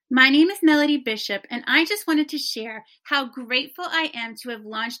My name is Melody Bishop, and I just wanted to share how grateful I am to have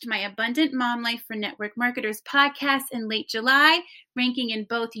launched my Abundant Mom Life for Network Marketers podcast in late July, ranking in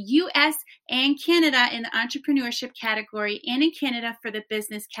both US and Canada in the entrepreneurship category and in Canada for the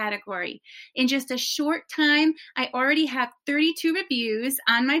business category. In just a short time, I already have 32 reviews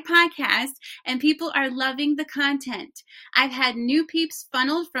on my podcast, and people are loving the content. I've had new peeps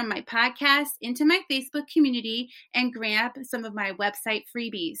funneled from my podcast into my Facebook community and grab some of my website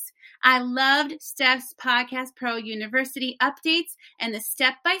freebies. I loved Steph's Podcast Pro University updates, and the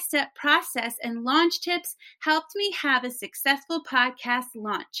step-by-step process and launch tips helped me have a successful podcast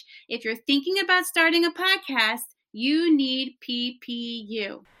launch. If you're thinking about starting a podcast, you need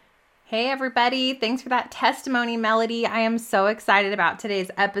PPU. Hey everybody, thanks for that testimony, Melody. I am so excited about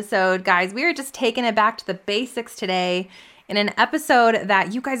today's episode. Guys, we are just taking it back to the basics today in an episode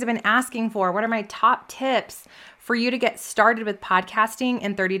that you guys have been asking for. What are my top tips for you to get started with podcasting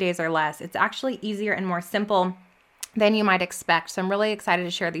in 30 days or less? It's actually easier and more simple than you might expect. So I'm really excited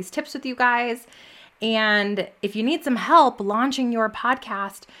to share these tips with you guys. And if you need some help launching your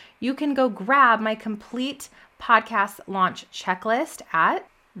podcast, you can go grab my complete podcast launch checklist at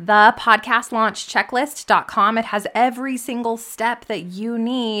thepodcastlaunchchecklist.com. It has every single step that you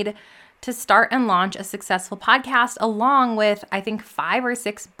need to start and launch a successful podcast, along with, I think, 5 or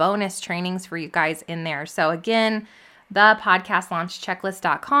 6 bonus trainings for you guys in there. So again,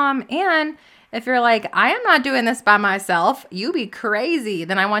 thepodcastlaunchchecklist.com. And if you're like, I am not doing this by myself, you be crazy,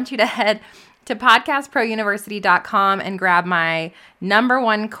 then I want you to head to podcastprouniversity.com and grab my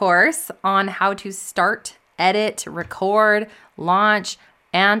 #1 course on how to start, edit, record, launch,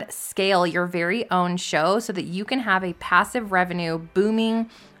 and scale your very own show so that you can have a passive revenue,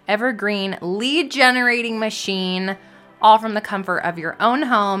 booming, evergreen, lead-generating machine, all from the comfort of your own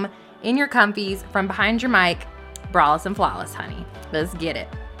home, in your comfies, from behind your mic, braless and flawless, honey. Let's get it.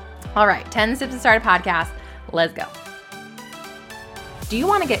 All right, 10 steps to start a podcast. Let's go. Do you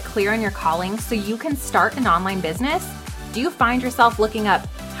want to get clear on your calling so you can start an online business? Do you find yourself looking up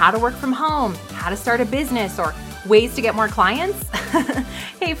how to work from home, how to start a business, or ways to get more clients?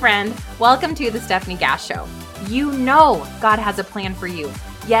 Hey friend, welcome to the Stephanie Gass Show. You know God has a plan for you,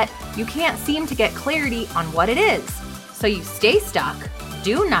 yet you can't seem to get clarity on what it is. So you stay stuck,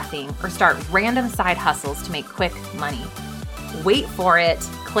 do nothing, or start random side hustles to make quick money. Wait for it.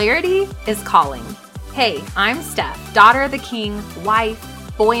 Clarity is calling. Hey, I'm Steph, daughter of the king,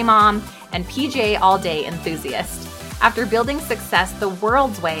 wife, boy mom, and PJ all day enthusiast. After building success the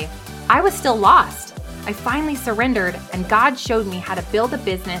world's way, I was still lost. I finally surrendered, and God showed me how to build a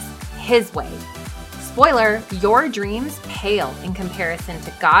business His way. Spoiler, your dreams pale in comparison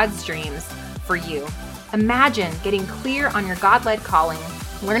to God's dreams for you. Imagine getting clear on your God-led calling,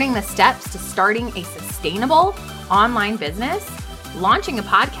 learning the steps to starting a sustainable online business, launching a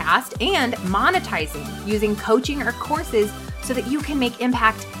podcast, and monetizing using coaching or courses so that you can make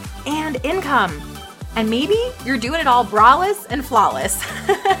impact and income. And maybe you're doing it all braless and flawless.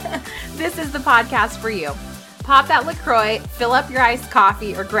 This is the podcast for you. Pop that LaCroix, fill up your iced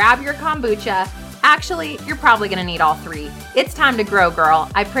coffee, or grab your kombucha. Actually, you're probably going to need all 3. It's time to grow, girl.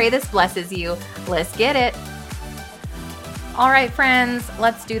 I pray this blesses you. Let's get it. All right, friends,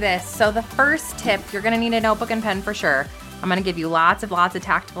 let's do this. So the first tip, you're going to need a notebook and pen for sure. I'm going to give you lots of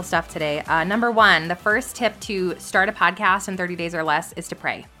tactical stuff today. #1, the first tip to start a podcast in 30 days or less is to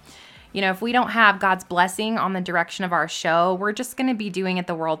pray. You know, if we don't have God's blessing on the direction of our show, we're just going to be doing it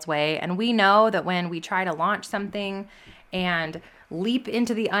the world's way. And we know that when we try to launch something and leap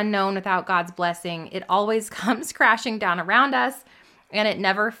into the unknown without God's blessing, it always comes crashing down around us, and it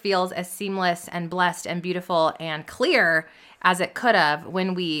never feels as seamless and blessed and beautiful and clear as it could have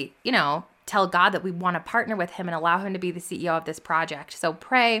when we, tell God that we want to partner with Him and allow Him to be the CEO of this project. So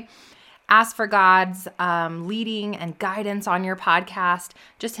pray. Ask for God's leading and guidance on your podcast.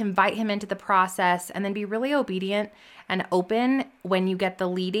 Just invite Him into the process, and then be really obedient and open when you get the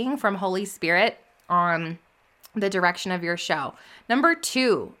leading from Holy Spirit on the direction of your show.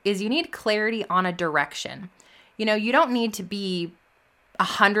 #2 is you need clarity on a direction. You don't need to be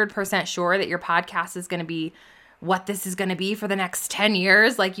 100% sure that your podcast is going to be what this is going to be for the next 10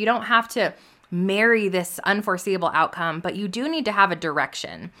 years. Like, you don't have to marry this unforeseeable outcome, but you do need to have a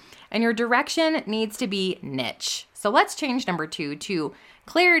direction. And your direction needs to be niche. So let's change #2 to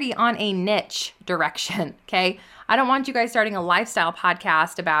clarity on a niche direction, okay? I don't want you guys starting a lifestyle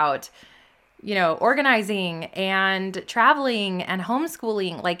podcast about, organizing and traveling and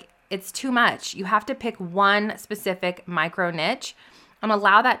homeschooling. Like, it's too much. You have to pick one specific micro niche and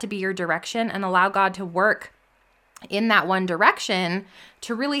allow that to be your direction, and allow God to work in that one direction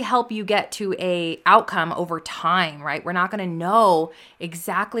to really help you get to a outcome over time, right? We're not going to know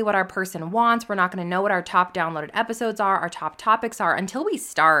exactly what our person wants. We're not going to know what our top downloaded episodes are, our top topics are until we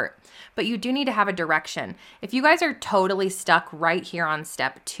start. But you do need to have a direction. If you guys are totally stuck right here on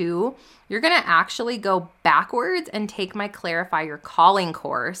step 2, you're going to actually go backwards and take my Clarify Your Calling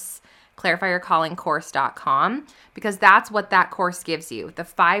course, clarifyyourcallingcourse.com, because that's what that course gives you, the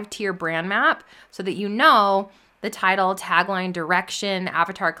 5-tier brand map, so that you know the title, tagline, direction,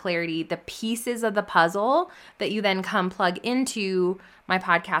 avatar clarity, the pieces of the puzzle that you then come plug into my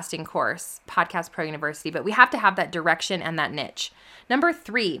podcasting course, Podcast Pro University. But we have to have that direction and that niche. Number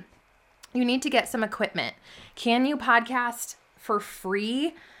 3, you need to get some equipment. Can you podcast for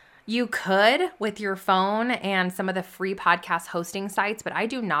free? You could with your phone and some of the free podcast hosting sites, but I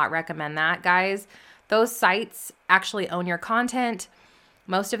do not recommend that, guys. Those sites actually own your content,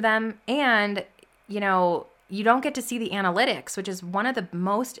 most of them, and you don't get to see the analytics, which is one of the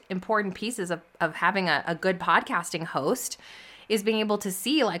most important pieces of having a good podcasting host, is being able to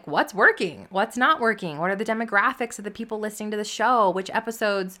see like what's working, what's not working, what are the demographics of the people listening to the show, which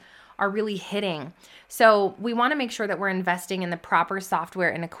episodes are really hitting. So we want to make sure that we're investing in the proper software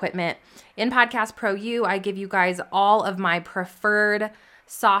and equipment. In Podcast Pro U, I give you guys all of my preferred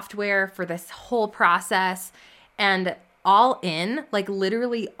software for this whole process, and all in, like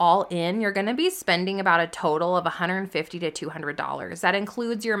literally all in, you're going to be spending about a total of $150 to $200. That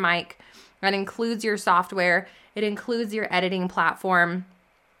includes your mic, that includes your software, it includes your editing platform,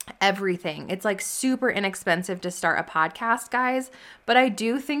 everything. It's like super inexpensive to start a podcast, guys, but I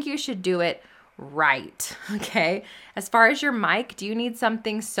do think you should do it right, okay? As far as your mic, do you need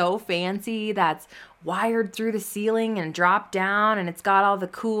something so fancy that's wired through the ceiling and drop down and it's got all the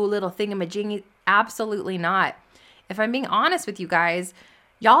cool little thingamajiggy? Absolutely not. If I'm being honest with you guys,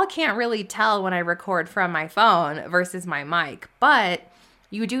 y'all can't really tell when I record from my phone versus my mic, but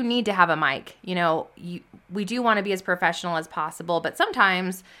you do need to have a mic. We do want to be as professional as possible, but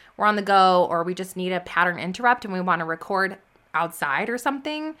sometimes we're on the go or we just need a pattern interrupt and we want to record outside or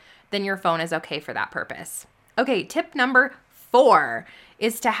something, then your phone is okay for that purpose. Okay, tip number 4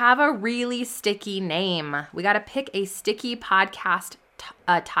 is to have a really sticky name. We got to pick a sticky podcast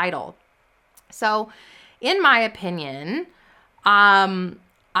title. So in my opinion,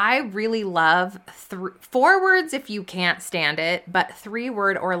 I really love 4 words if you can't stand it, but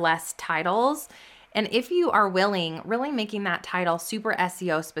 3-word or less titles. And if you are willing, really making that title super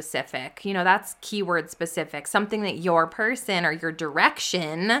SEO specific, that's keyword specific, something that your person or your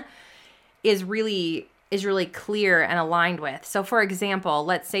direction is really clear and aligned with. So for example,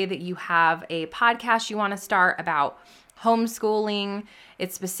 let's say that you have a podcast you want to start about homeschooling.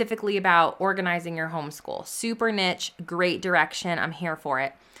 It's specifically about organizing your homeschool. Super niche, great direction. I'm here for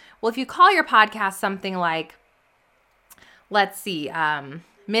it. Well, if you call your podcast something like, let's see,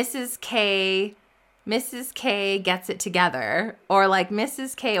 Mrs. K gets it together, or like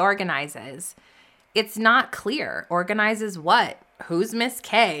Mrs. K organizes, it's not clear. Organizes what? Who's Miss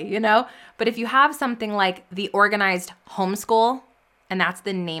K, But if you have something like The Organized Homeschool, and that's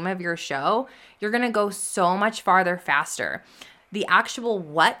the name of your show, you're going to go so much farther faster. The actual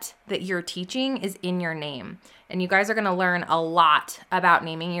what that you're teaching is in your name. And you guys are going to learn a lot about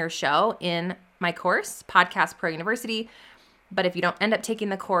naming your show in my course, Podcast Pro University. But if you don't end up taking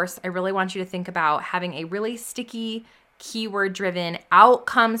the course, I really want you to think about having a really sticky, keyword-driven,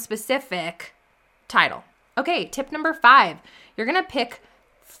 outcome-specific title. Okay, tip number 5. You're going to pick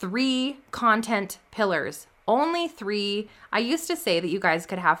 3 content pillars. Only 3. I used to say that you guys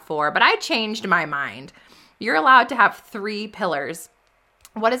could have 4, but I changed my mind. You're allowed to have 3 pillars.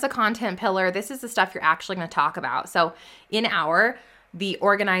 What is a content pillar? This is the stuff you're actually going to talk about. So in the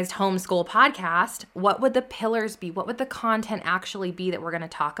Organized Homeschool podcast, what would the pillars be? What would the content actually be that we're going to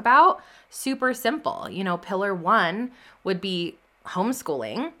talk about? Super simple. Pillar 1 would be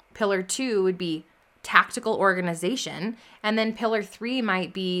homeschooling. Pillar 2 would be tactical organization. And then pillar 3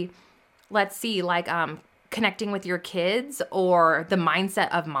 might be, let's see, like connecting with your kids or the mindset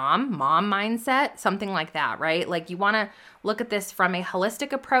of mom mindset, something like that, right? Like you want to look at this from a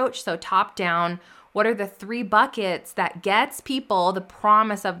holistic approach. So top down, what are the 3 buckets that gets people the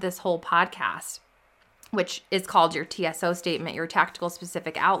promise of this whole podcast, which is called your TSO statement, your tactical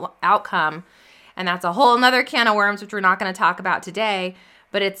specific outcome. And that's a whole nother can of worms, which we're not going to talk about today,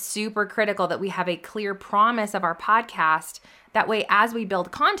 but it's super critical that we have a clear promise of our podcast. That way, as we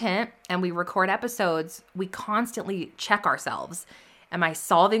build content and we record episodes, we constantly check ourselves. Am I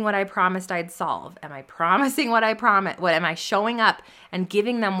solving what I promised I'd solve? Am I promising what I promised? What am I showing up and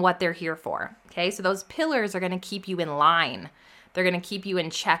giving them what they're here for? Okay, so those pillars are going to keep you in line. They're going to keep you in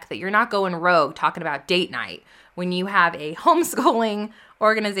check, that you're not going rogue talking about date night when you have a homeschooling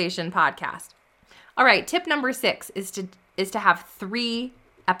organization podcast. All right, tip number 6 is to have 3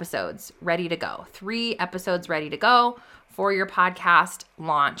 episodes ready to go. 3 episodes ready to go for your podcast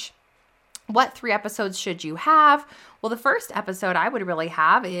launch. What 3 episodes should you have? Well, the first episode I would really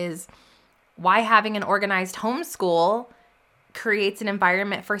have is why having an organized homeschool creates an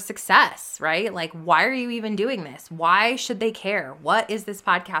environment for success, right? Like, why are you even doing this? Why should they care? What is this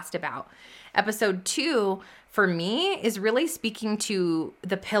podcast about? Episode 2 for me is really speaking to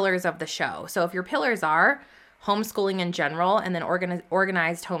the pillars of the show. So if your pillars are homeschooling in general and then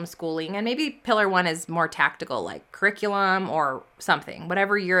organized homeschooling, and maybe pillar 1 is more tactical, like curriculum or something,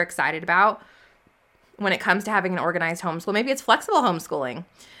 whatever you're excited about when it comes to having an organized homeschool. Maybe it's flexible homeschooling,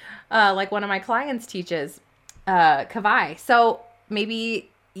 like one of my clients teaches, Kavai. So maybe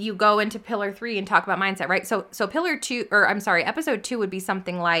you go into pillar 3 and talk about mindset, right? So episode 2 would be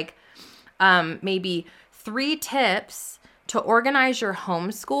something like maybe 3 tips to organize your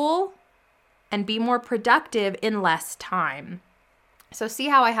homeschool and be more productive in less time. So see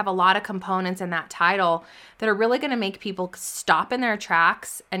how I have a lot of components in that title that are really going to make people stop in their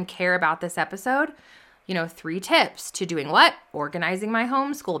tracks and care about this episode. 3 tips to doing what? Organizing my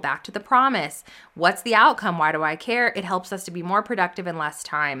homeschool, back to the promise. What's the outcome? Why do I care? It helps us to be more productive in less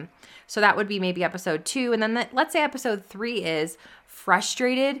time. So that would be maybe episode 2. And then let's say episode 3 is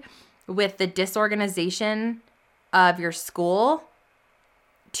frustrated with the disorganization of your school.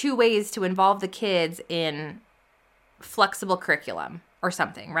 2 ways to involve the kids in flexible curriculum or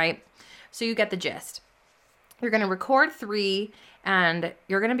something, right? So you get the gist. You're going to record 3 and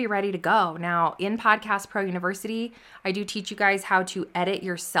you're going to be ready to go. Now, in Podcast Pro University, I do teach you guys how to edit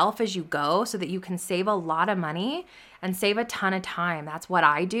yourself as you go so that you can save a lot of money and save a ton of time. That's what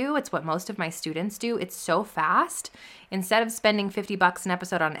I do. It's what most of my students do. It's so fast. Instead of spending $50 an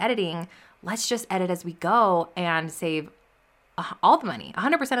episode on editing, let's just edit as we go and save all the money,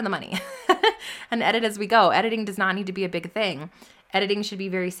 100% of the money, and edit as we go. Editing does not need to be a big thing. Editing should be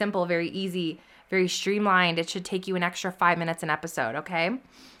very simple, very easy, very streamlined. It should take you an extra 5 minutes an episode, okay?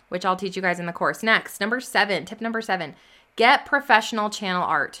 Which I'll teach you guys in the course. Next, tip number 7, get professional channel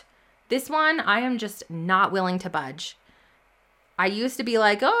art. This one, I am just not willing to budge. I used to be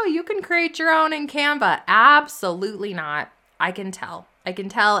like, oh, you can create your own in Canva. Absolutely not. I can tell.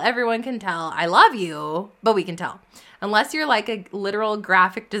 Everyone can tell. I love you, but we can tell. Unless you're like a literal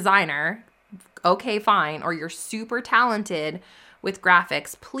graphic designer, okay, fine, or you're super talented with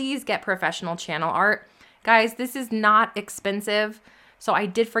graphics, please get professional channel art. Guys, this is not expensive. So I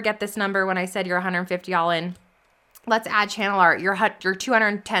did forget this number when I said you're $150 all in. Let's add channel art. You're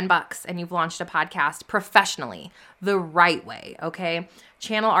 $210 and you've launched a podcast professionally, the right way, okay?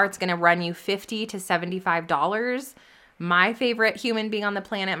 Channel art's going to run you $50 to $75. My favorite human being on the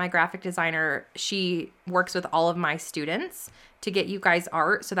planet, my graphic designer, she works with all of my students to get you guys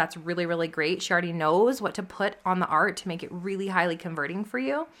art. So that's really, really great. She already knows what to put on the art to make it really highly converting for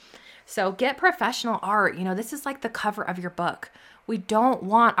you. So get professional art. This is like the cover of your book. We don't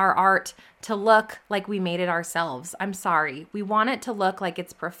want our art to look like we made it ourselves. I'm sorry. We want it to look like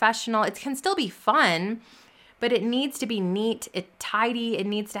it's professional. It can still be fun, but it needs to be neat, tidy. It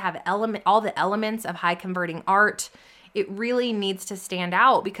needs to have all the elements of high converting art. It really needs to stand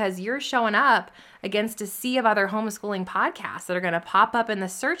out because you're showing up against a sea of other homeschooling podcasts that are going to pop up in the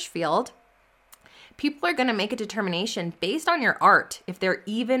search field. People are going to make a determination based on your art if they're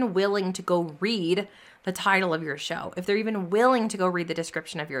even willing to go read the title of your show, if they're even willing to go read the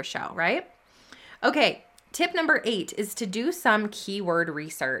description of your show, right? Okay, tip number 8 is to do some keyword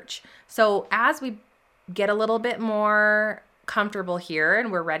research. So as we get a little bit more comfortable here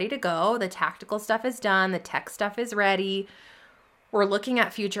and we're ready to go, the tactical stuff is done, the tech stuff is ready, we're looking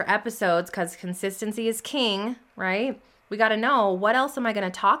at future episodes because consistency is king, right? We got to know, what else am I going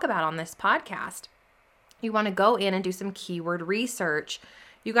to talk about on this podcast? You want to go in and do some keyword research.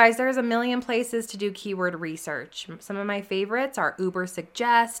 You guys, there's a million places to do keyword research. Some of my favorites are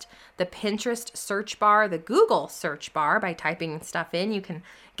Ubersuggest, the Pinterest search bar, the Google search bar. By typing stuff in, you can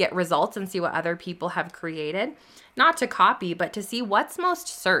get results and see what other people have created. Not to copy, but to see what's most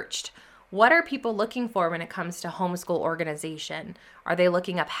searched. What are people looking for when it comes to homeschool organization? Are they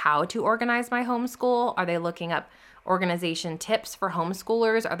looking up how to organize my homeschool? Are they looking up organization tips for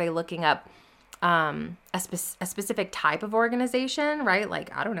homeschoolers? Are they looking up a specific type of organization, right?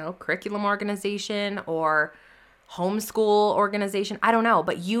 Like, I don't know, curriculum organization or homeschool organization. I don't know,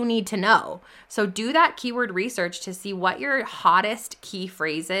 but you need to know. So do that keyword research to see what your hottest key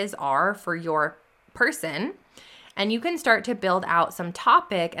phrases are for your person. And you can start to build out some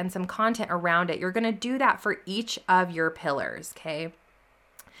topic and some content around it. You're going to do that for each of your pillars, okay?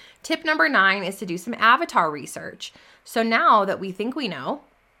 Tip number 9 is to do some avatar research. So now that we think we know,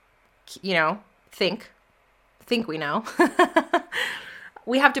 think we know,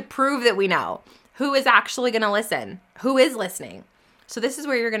 we have to prove that we know who is actually going to listen, who is listening. So this is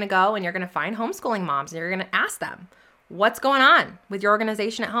where you're going to go and you're going to find homeschooling moms and you're going to ask them, what's going on with your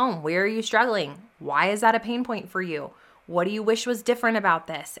organization at home? Where are you struggling? Why is that a pain point for you? What do you wish was different about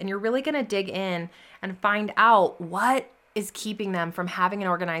this? And you're really going to dig in and find out what is keeping them from having an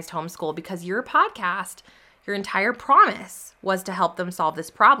organized homeschool, because your podcast, your entire promise was to help them solve this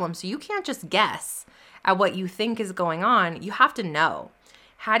problem. So you can't just guess at what you think is going on. You have to know.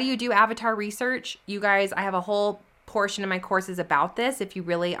 How do you do avatar research? You guys, I have a whole portion of my courses about this. If you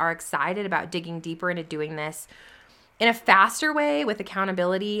really are excited about digging deeper into doing this in a faster way with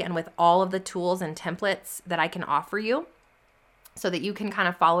accountability and with all of the tools and templates that I can offer you so that you can kind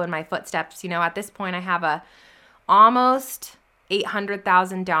of follow in my footsteps. At this point, I have a almost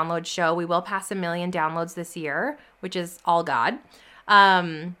 800,000 download show. We will pass 1 million downloads this year, which is all God,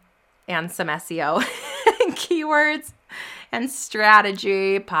 and some SEO and keywords and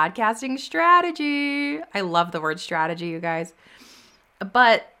strategy, podcasting strategy. I love the word strategy, you guys.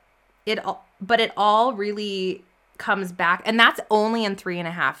 But it all really comes back, and that's only in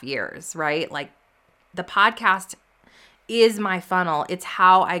 3.5 years, right? Like, the podcast is my funnel. It's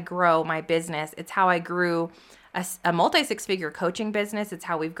how I grow my business. It's how I grew a multi-6-figure coaching business. It's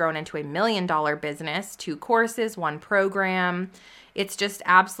how we've grown into a $1 million business, 2 courses, 1 program. It's just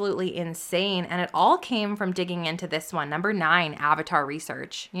absolutely insane. And it all came from digging into this one, number 9, avatar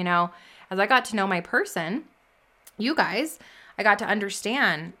research. As I got to know my person, you guys, I got to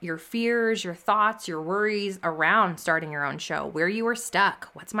understand your fears, your thoughts, your worries around starting your own show, where you were stuck.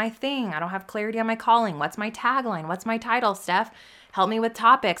 What's my thing? I don't have clarity on my calling. What's my tagline? What's my title, Steph? Help me with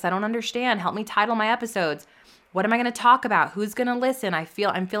topics I don't understand. Help me title my episodes. What am I going to talk about? Who's going to listen? I'm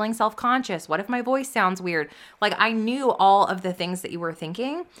feeling self-conscious. What if my voice sounds weird? Like, I knew all of the things that you were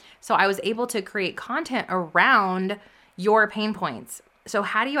thinking. So I was able to create content around your pain points. So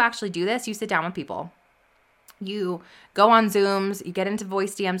how do you actually do this? You sit down with people. You go on Zooms, you get into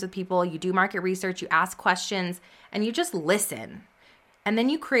voice DMs with people, you do market research, you ask questions, and you just listen. And then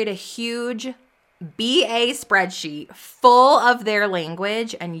you create a huge BA spreadsheet full of their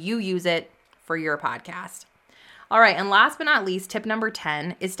language, and you use it for your podcast. All right, and last but not least, tip number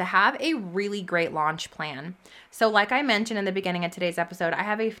 10 is to have a really great launch plan. So like I mentioned in the beginning of today's episode, I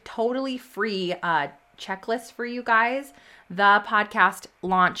have a totally free checklist for you guys,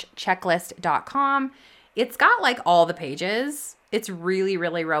 thepodcastlaunchchecklist.com. It's got like all the pages. It's really,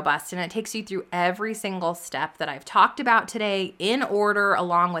 really robust, and it takes you through every single step that I've talked about today in order,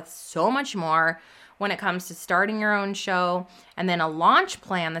 along with so much more when it comes to starting your own show, and then a launch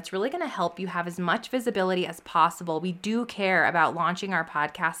plan that's really going to help you have as much visibility as possible. We do care about launching our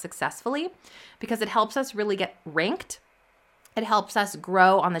podcast successfully because it helps us really get ranked. It helps us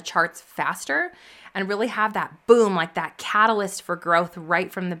grow on the charts faster and really have that boom, like that catalyst for growth right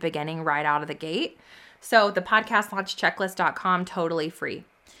from the beginning, right out of the gate. So the podcastlaunchchecklist.com, totally free.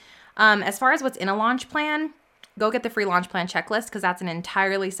 As far as what's in a launch plan, go get the free launch plan checklist because that's an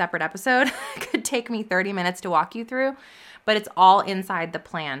entirely separate episode. It could take me 30 minutes to walk you through, but it's all inside the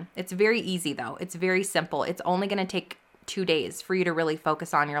plan. It's very easy though. It's very simple. It's only going to take 2 days for you to really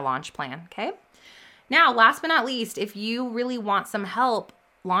focus on your launch plan, okay? Now, last but not least, if you really want some help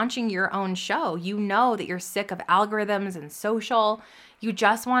launching your own show, you know that you're sick of algorithms and social, you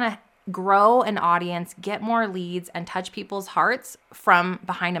just want to grow an audience, get more leads, and touch people's hearts from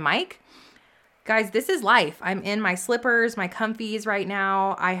behind a mic. Guys, this is life. I'm in my slippers, my comfies right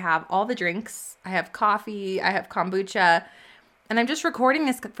now. I have all the drinks. I have coffee. I have kombucha. And I'm just recording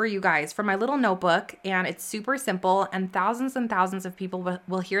this for you guys from my little notebook. And it's super simple. And thousands of people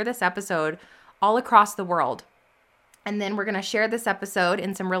will hear this episode all across the world. And then we're going to share this episode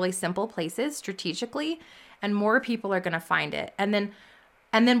in some really simple places strategically. And more people are going to find it. And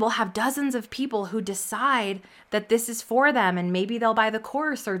then we'll have dozens of people who decide that this is for them, and maybe they'll buy the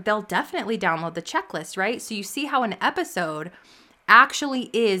course or they'll definitely download the checklist, right? So you see how an episode actually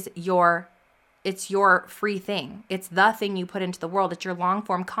is your free thing. It's the thing you put into the world. It's your long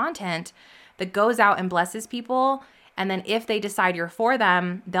form content that goes out and blesses people. And then if they decide you're for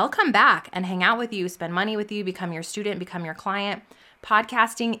them, they'll come back and hang out with you, spend money with you, become your student, become your client.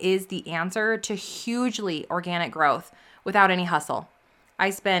 Podcasting is the answer to hugely organic growth without any hustle. I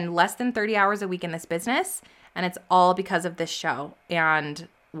spend less than 30 hours a week in this business, and it's all because of this show. And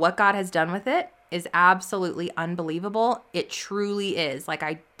what God has done with it is absolutely unbelievable. It truly is. Like,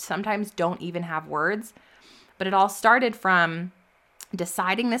 I sometimes don't even have words, but it all started from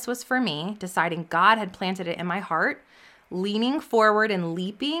deciding this was for me, deciding God had planted it in my heart, leaning forward and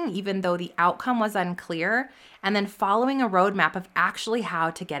leaping even though the outcome was unclear, and then following a roadmap of actually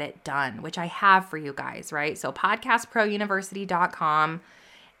how to get it done, which I have for you guys, right? So podcastprouniversity.com,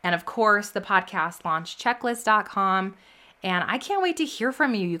 and of course the podcast launch checklist.com. And I can't wait to hear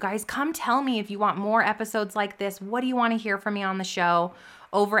from you. You guys, come tell me if you want more episodes like this. What do you want to hear from me on the show?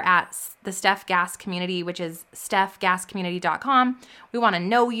 Over at the Steph Gass Community, which is stephgasscommunity.com. We want to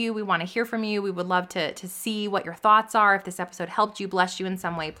know you. We want to hear from you. We would love to see what your thoughts are. If this episode helped you, blessed you in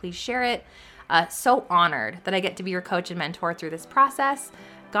some way, please share it. So honored that I get to be your coach and mentor through this process.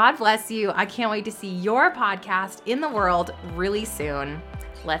 God bless you. I can't wait to see your podcast in the world really soon.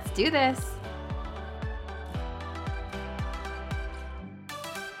 Let's do this.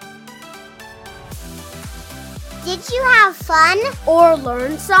 Did you have fun or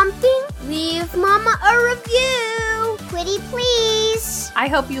learn something? Leave Mama a review. Pretty please. I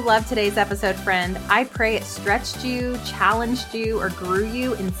hope you loved today's episode, friend. I pray it stretched you, challenged you, or grew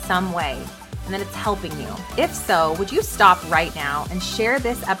you in some way, and that it's helping you. If so, would you stop right now and share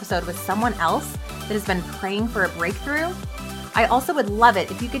this episode with someone else that has been praying for a breakthrough? I also would love it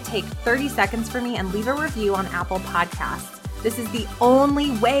if you could take 30 seconds for me and leave a review on Apple Podcasts. This is the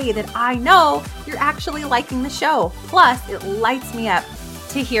only way that I know you're actually liking the show. Plus, it lights me up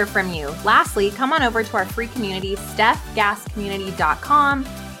to hear from you. Lastly, come on over to our free community, stephgasscommunity.com,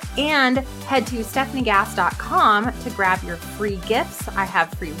 and head to stephaniegass.com to grab your free gifts. I have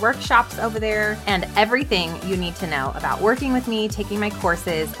free workshops over there and everything you need to know about working with me, taking my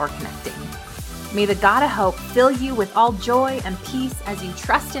courses, or connecting. May the God of hope fill you with all joy and peace as you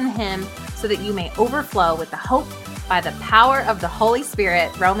trust in Him so that you may overflow with the hope by the power of the Holy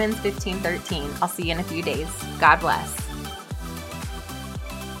Spirit. Romans 15:13. I'll see you in a few days. God bless.